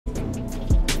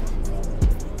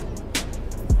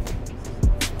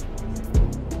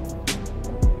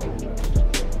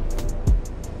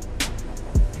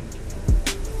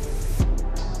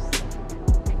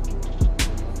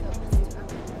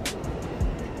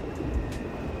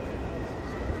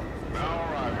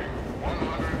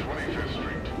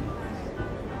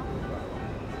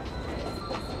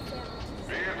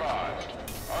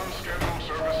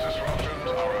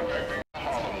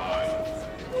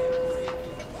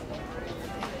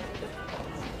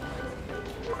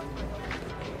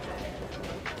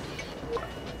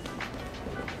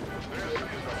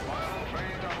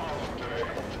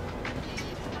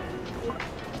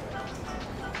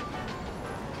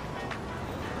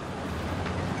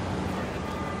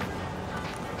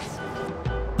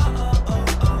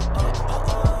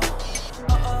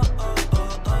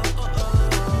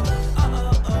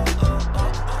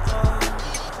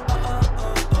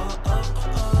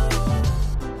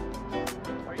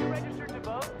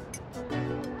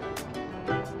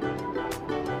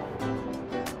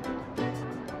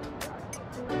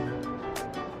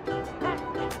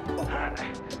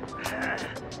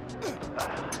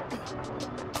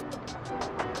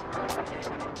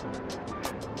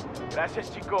Gracias,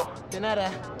 chico. De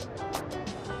nada.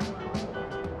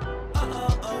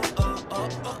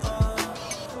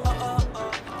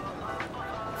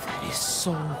 That is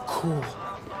so cool.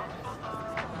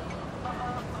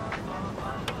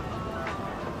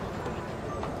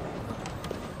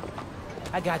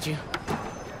 I got you.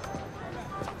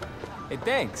 Hey,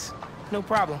 thanks. No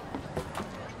problem.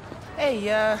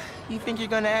 Hey, you think you're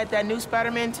gonna add that new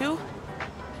Spider-Man too?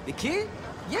 The kid?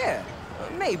 Yeah,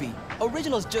 maybe.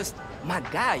 Original's just my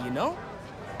guy, you know?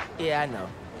 Yeah, I know.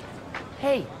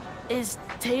 Hey, is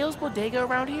Teo's Bodega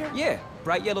around here? Yeah,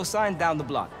 bright yellow sign down the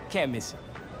block. Can't miss it.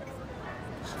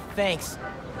 Thanks.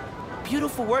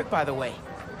 Beautiful work, by the way.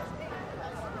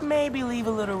 Maybe leave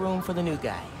a little room for the new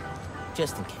guy,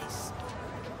 just in case.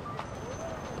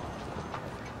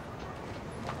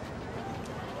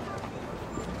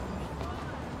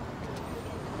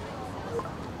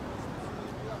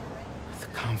 The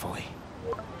convoy.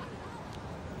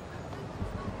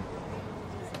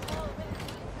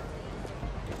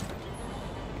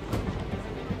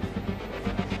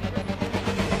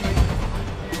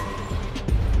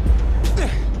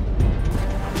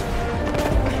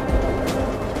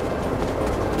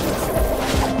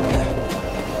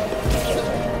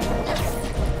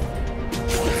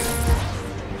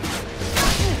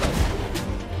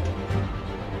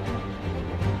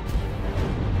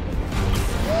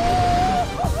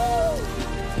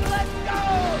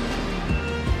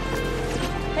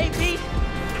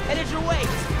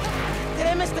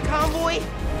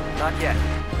 Not yet.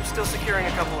 We're still securing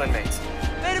a couple inmates.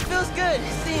 Bet it feels good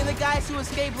seeing the guys who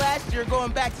escaped last year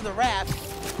going back to the raft.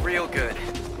 Real good.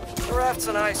 The raft's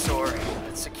an eyesore.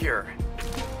 It's secure.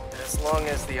 As long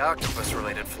as the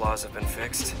octopus-related flaws have been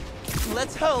fixed.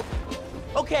 Let's hope.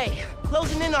 Okay,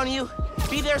 closing in on you.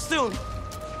 Be there soon.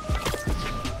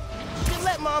 Should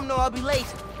let Mom know I'll be late.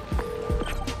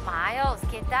 Miles,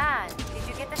 ¿qué tal? Did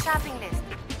you get the shopping list?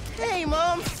 Hey,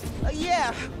 Mom.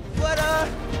 Yeah, but,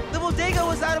 the bodega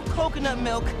was out of coconut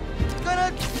milk.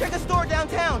 Gonna check a store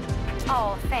downtown.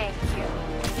 Oh, thank you.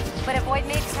 But avoid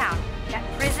Midtown. That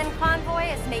prison convoy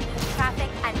is making traffic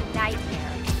a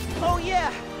nightmare. Oh,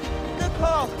 yeah. Good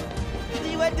call.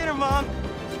 See you at dinner, Mom.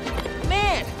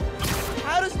 Man,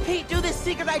 how does Pete do this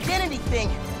secret identity thing?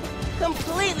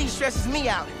 Completely stresses me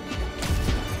out.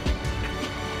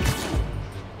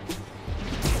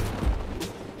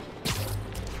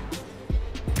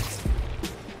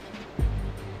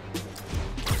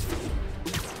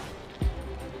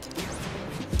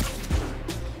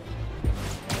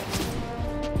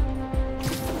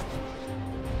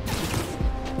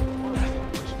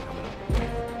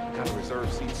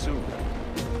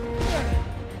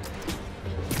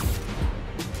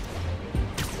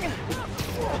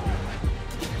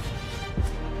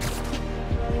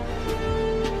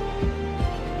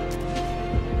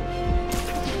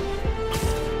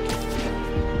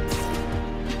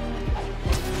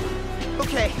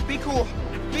 Okay, be cool.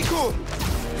 Be cool.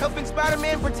 Helping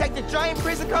Spider-Man protect a giant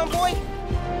prison convoy?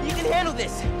 You can handle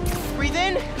this. Breathe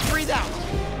in, breathe out.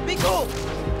 Be cool.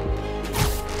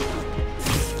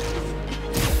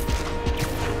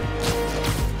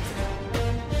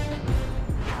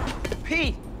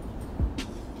 Pete!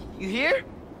 You here?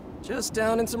 Just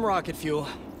down in some rocket fuel.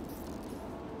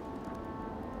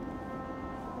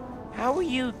 How are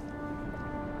you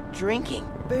drinking?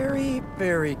 Very,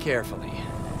 very carefully.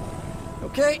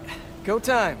 Okay, go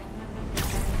time.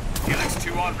 Helix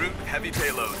 2 en route, heavy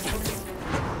payload.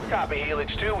 Copy,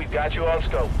 Helix 2, we've got you on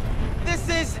scope. This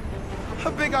is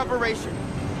a big operation.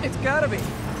 It's gotta be.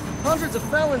 Hundreds of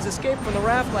felons escaped from the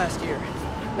raft last year.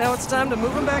 Now it's time to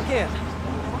move them back in.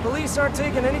 Police aren't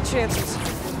taking any chances,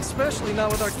 especially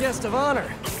not with our guest of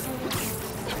honor.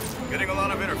 Getting a lot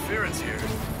of interference here.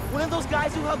 One of those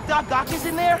guys who helped Doc Ock is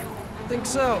in there? Think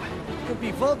so. Could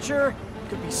be Vulture,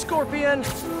 could be Scorpion,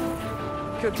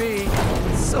 could be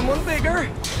someone bigger.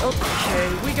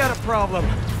 Okay, we got a problem.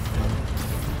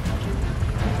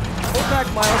 Hold back,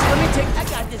 Miles. Let me take... I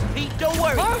got this, Pete. Don't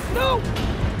worry. No!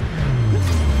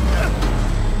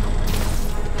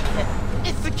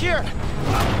 It's secure.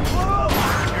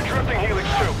 You're drifting Helix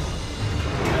 2.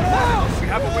 We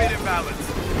have a weight imbalance.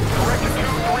 Correction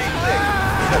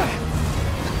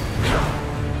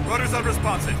 236. Rudder's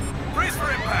unresponsive. Brace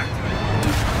for impact.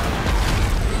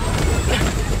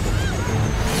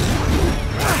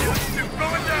 Helix 2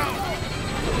 going down.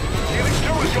 Helix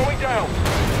 2 is going down.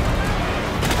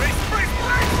 Brace!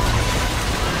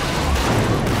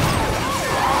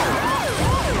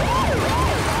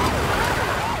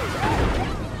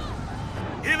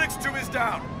 Helix 2 is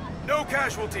down. No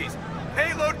casualties.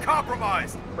 Payload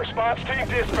compromised. Response team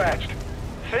dispatched.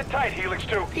 Sit tight, Helix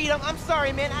 2. Pete, I'm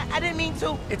sorry, man. I didn't mean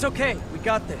to. It's okay. We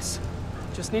got this.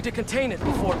 Just need to contain it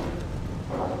before...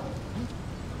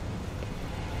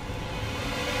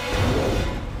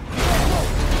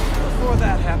 Before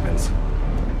that happens.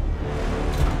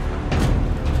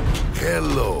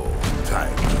 Hello,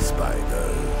 tiny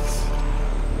spiders.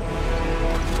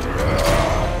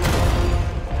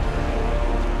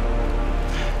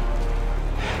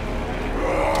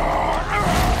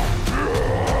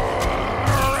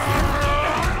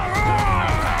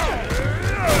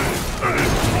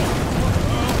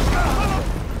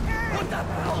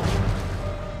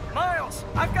 Miles,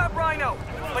 I've got Rhino,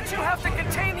 but you have to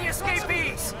contain the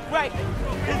escapees. Right.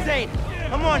 Insane.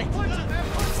 I'm on it.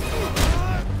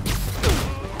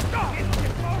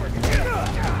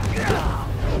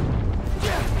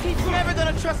 He's never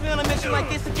gonna trust me on a mission like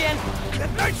this again.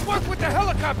 Nice work with the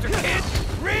helicopter, kid.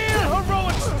 Real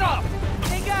heroic stuff.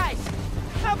 Hey guys,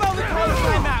 how about we call a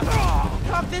timeout?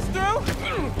 Talk this through?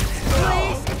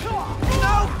 Please?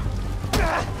 No?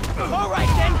 All right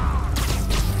then.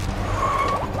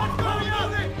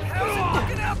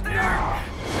 Get out there!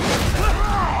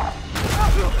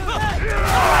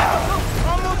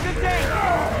 Almost contained.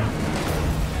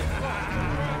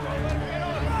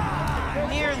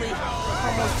 Nearly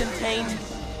almost contained.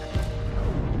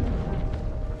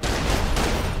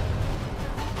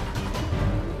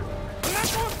 I'm not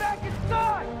going back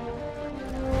inside.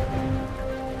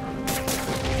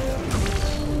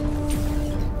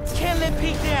 Can't let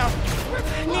Pete down.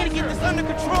 I need to get this under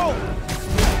control.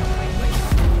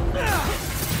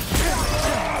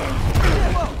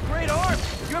 Whoa, great arm!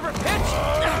 You ever pitch?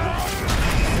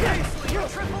 Seriously, you're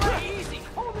AAA easy!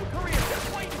 Whole new career just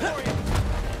waiting for you!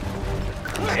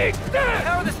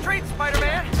 How are the streets,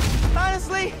 Spider-Man?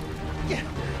 Honestly,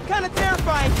 kind of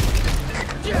terrifying.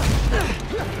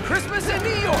 Christmas in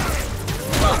New York!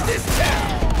 Fuck this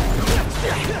town!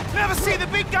 Never seen the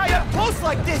big guy up close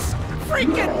like this.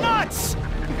 Freaking nuts.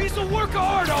 He's a work of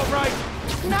art, all right.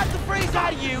 Not the phrase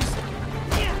I'd use.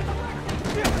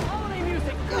 Holiday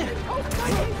music! Post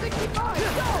 1965!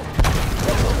 Go!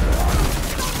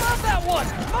 Love that one!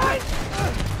 Mine!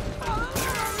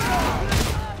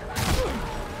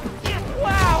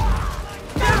 Wow!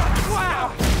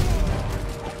 Wow!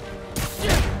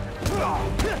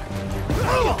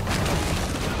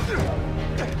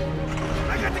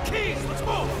 I got the keys. Let's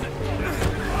move.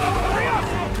 Hurry up.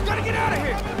 We gotta get out of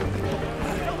here.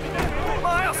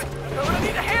 Miles, I'm gonna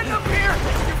need a hand up here!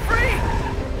 You're free!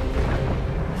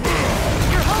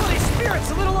 Your holiday spirit's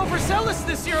a little overzealous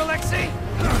this year, Alexei!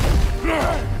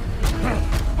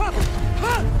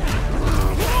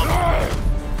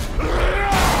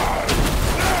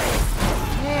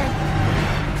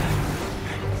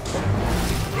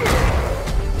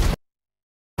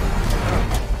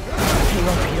 Hang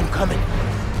on, Pete, I'm coming.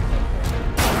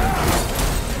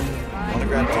 Wanna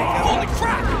grab takeout? Holy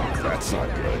crap! That's not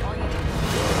good.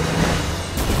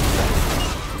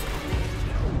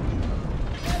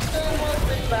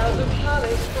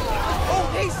 Oh,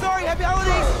 hey, sorry, happy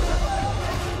holidays!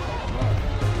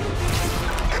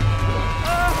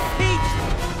 Pete,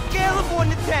 scale of 1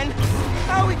 to 10.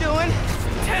 How we doing?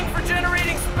 10 for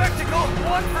generating spectacle,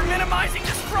 1 for minimizing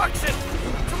destruction!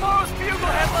 Tomorrow's Bugle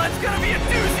headline's gonna be a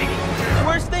doozy!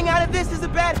 Worst thing out of this is a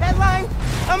bad headline?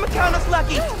 I'ma count us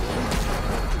lucky.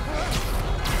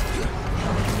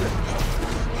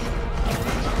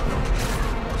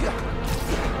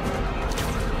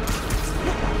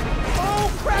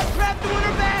 Oh, crap, doing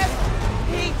her bad!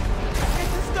 Pete, this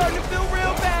is starting to feel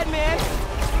real bad, man.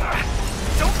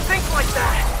 Don't think like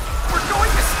that! We're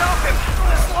going to stop him,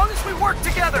 as long as we work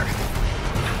together!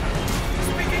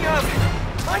 Speaking of,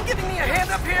 mind giving me a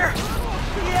hand up here?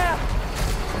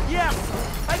 Yeah,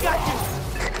 I got you.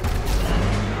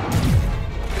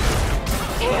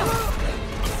 Damn.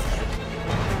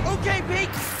 Okay, Pete.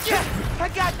 Yeah, I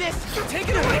got this. Take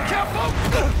it away, Capo!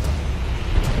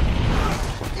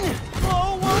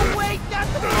 Oh, wait,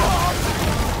 that's the ball.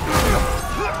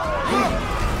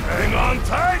 Hang on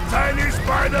tight, tiny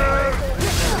spider!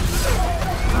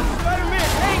 Spider-Man,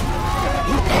 hey!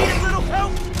 Need a little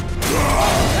help?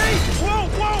 Hey! Whoa!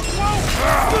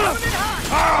 Coming in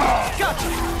hot! Gotcha!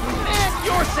 And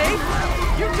you're safe!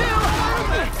 You too!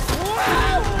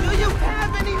 Wow! Do you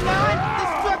have any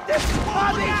non-destructive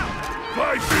hobbies?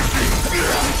 Fly fishing!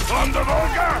 On the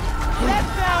Volga! That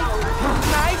sounds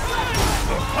nice.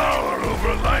 The power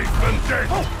over life and death!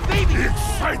 Oh, baby!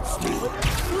 Excites me!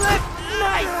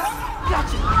 Nice!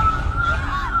 Gotcha!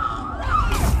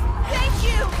 Thank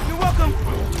you! You're welcome!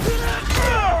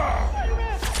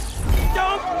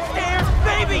 Don't scare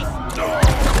babies!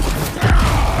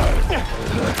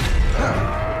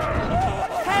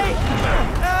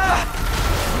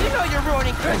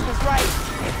 ruining Christmas, right?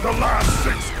 The last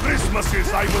 6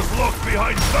 Christmases I was locked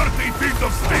behind 30 feet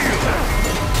of steel.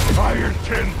 I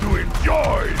intend to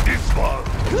enjoy this one.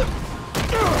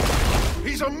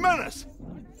 He's a menace.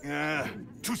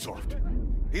 Too soft.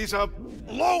 He's a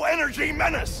low-energy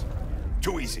menace.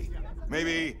 Too easy.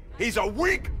 Maybe he's a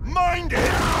weak-minded.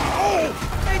 Oh!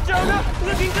 Hey, Jonah,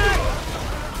 looking good.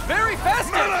 Very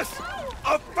festive! Menace!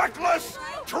 A feckless,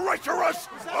 treacherous,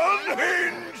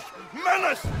 unhinged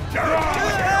menace!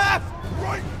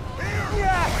 Right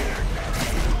here!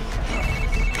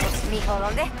 Mijo,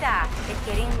 ¿dónde está? It's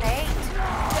getting late.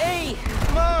 Hey,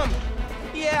 Mom.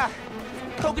 Yeah,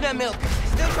 coconut milk.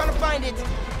 Still trying to find it.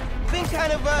 Been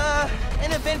kind of,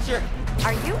 an adventure.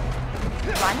 Are you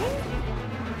running?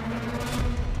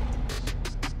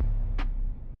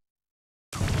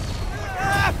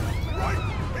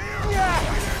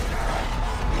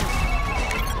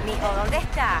 Mijo, ¿dónde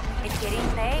está? It's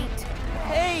getting late.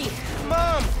 Hey,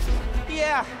 Mom.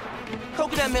 Yeah,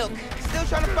 coconut milk. Still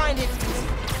trying to find it.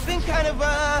 Been kind of,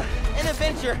 an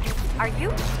adventure. Are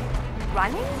you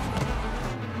running?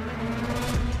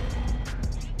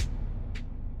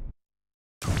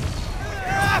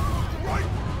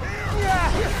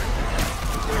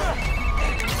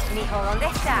 Mijo, ¿dónde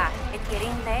está? It's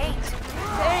getting late.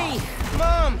 Hey,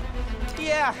 Mom.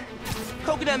 Yeah,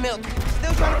 coconut milk.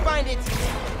 Still trying to find it.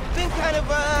 Been kind of,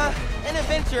 an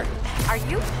adventure. Are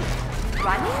you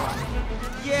running?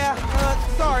 Yeah,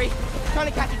 sorry. Trying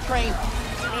to catch a train.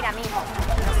 Mira, mijo,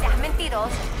 no seas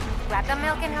mentiroso. Grab the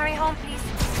milk and hurry home, please.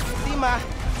 Sí, ma.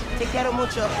 Te quiero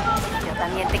mucho. Yo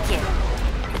también te quiero.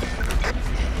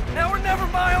 Now or never,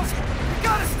 Miles! We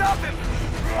gotta stop him!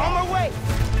 On my way.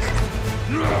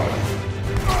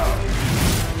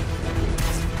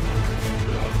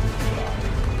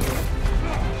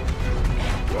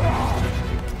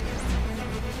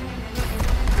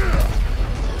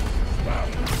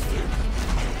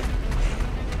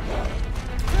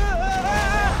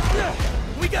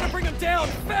 We gotta bring him down,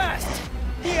 fast!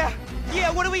 Yeah,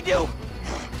 what do we do?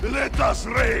 Let us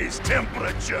raise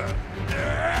temperature.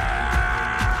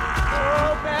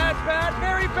 Oh, bad,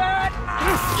 very bad!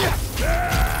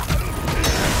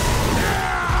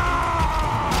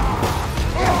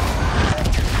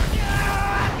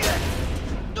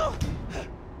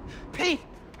 Pete,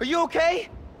 are you okay?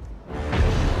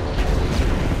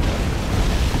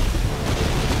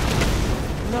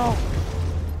 No.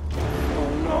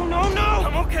 No.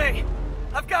 I'm okay.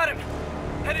 I've got him.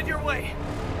 Headed your way.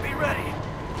 Be ready.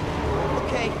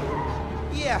 Okay.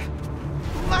 Yeah.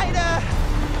 Might,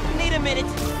 need a minute.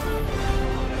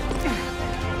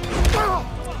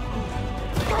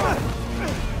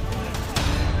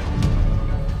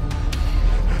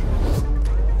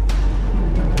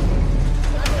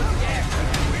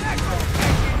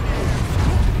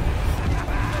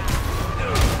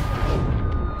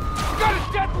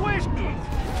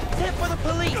 Tip for the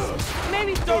police.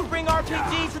 Maybe don't bring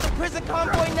RPGs to the prison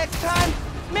convoy next time.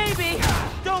 Maybe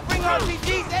don't bring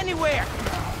RPGs anywhere.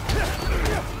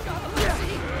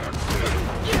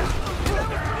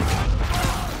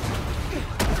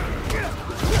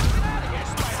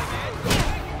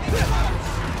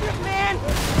 Man,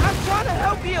 I'm trying to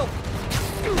help you.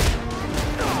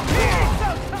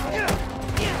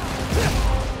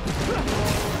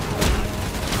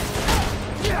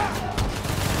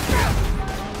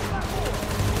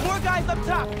 More guys up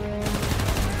top.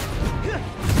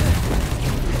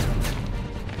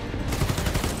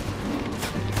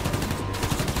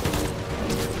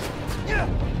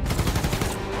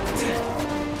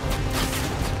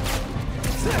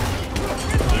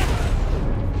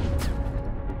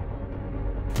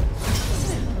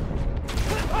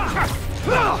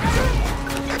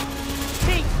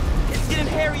 Pete, it's getting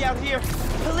hairy out here.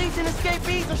 Police and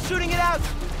escapees are shooting it out.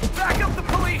 Back up the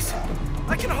police!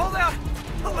 I can hold out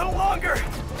a little longer!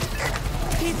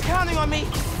 He's counting on me.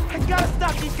 I gotta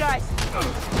stop these guys.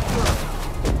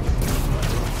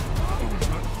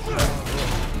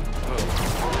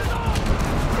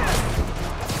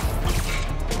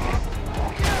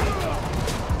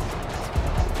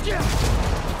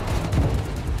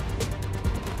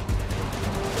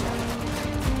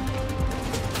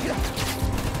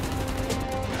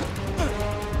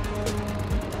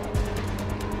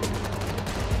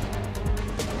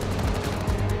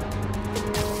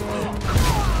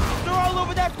 They're all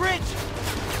over that bridge.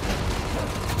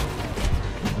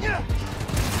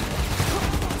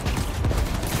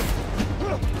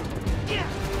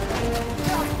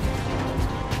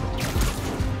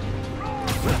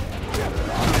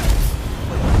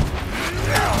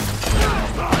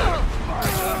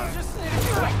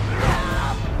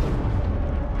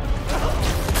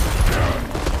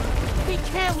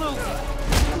 can't lose.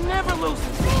 I'm never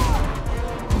losing, Pete.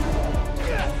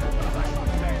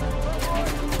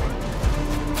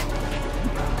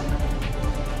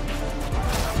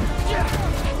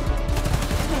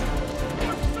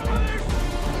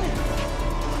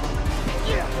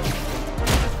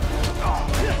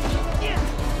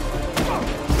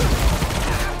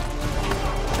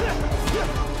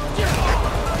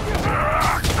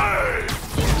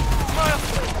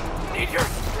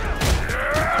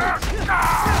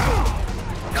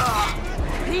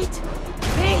 Pete!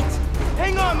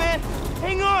 Hang on, man!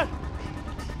 Hang on!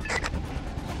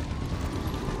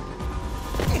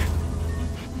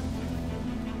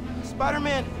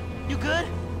 Spider-Man, you good?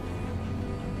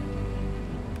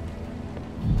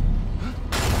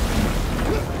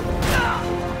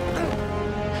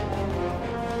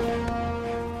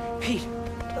 Pete!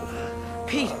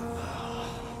 Pete!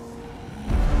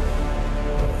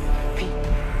 Pete!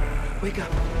 Wake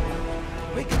up!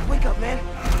 Wake up, man!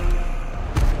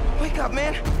 Wake up,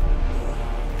 man!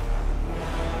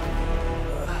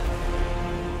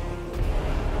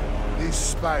 This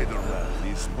Spider-Man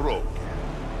is broken.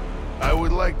 I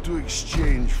would like to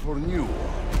exchange for new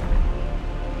one.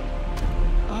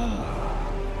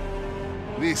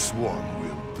 This one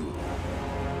will do.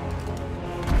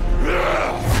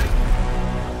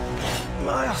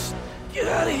 Miles, get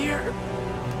out of here!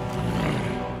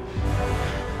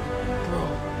 Bro.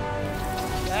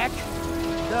 Back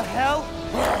the hell?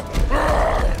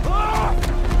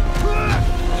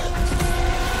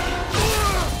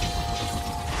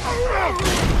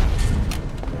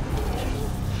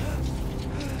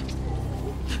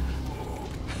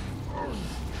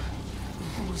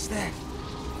 What was that?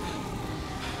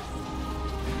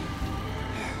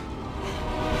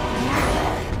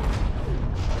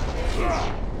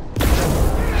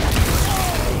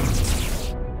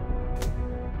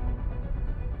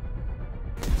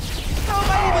 How am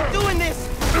I even doing this?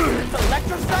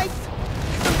 Electrocytes?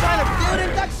 Some kind of field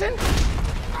induction?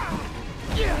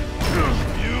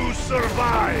 You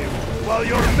survive while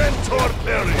your mentor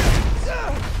perishes.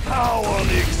 How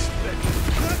unexpected.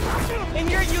 And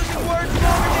you're using words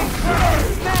longer than crack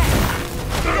and smack!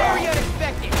 Very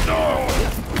unexpected!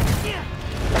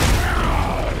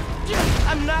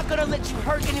 I'm not gonna let you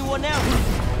hurt anyone else!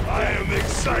 I am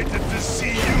excited to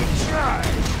see you try,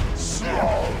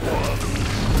 small one.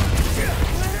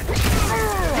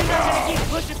 You're not gonna keep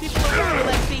pushing people around,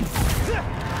 Alexi!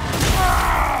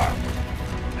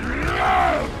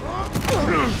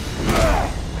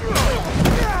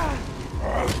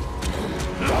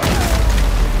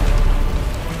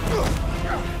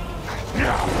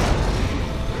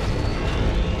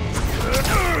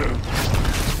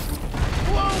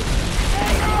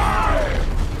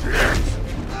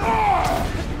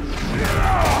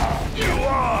 You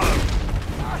are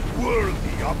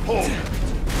worthy opponent,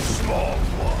 small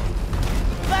one.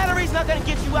 Flattery's not gonna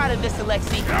get you out of this,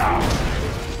 Alexi.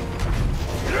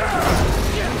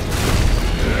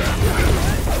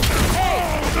 Hey,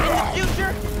 in the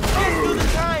future, just do the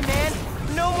time, man.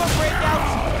 No more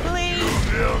breakouts, please.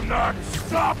 You will not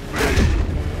stop me.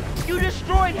 You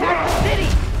destroyed half the city.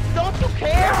 Don't you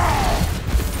care?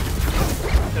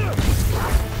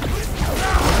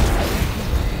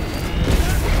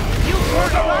 You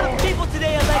hurt a lot of people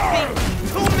today, Alexi.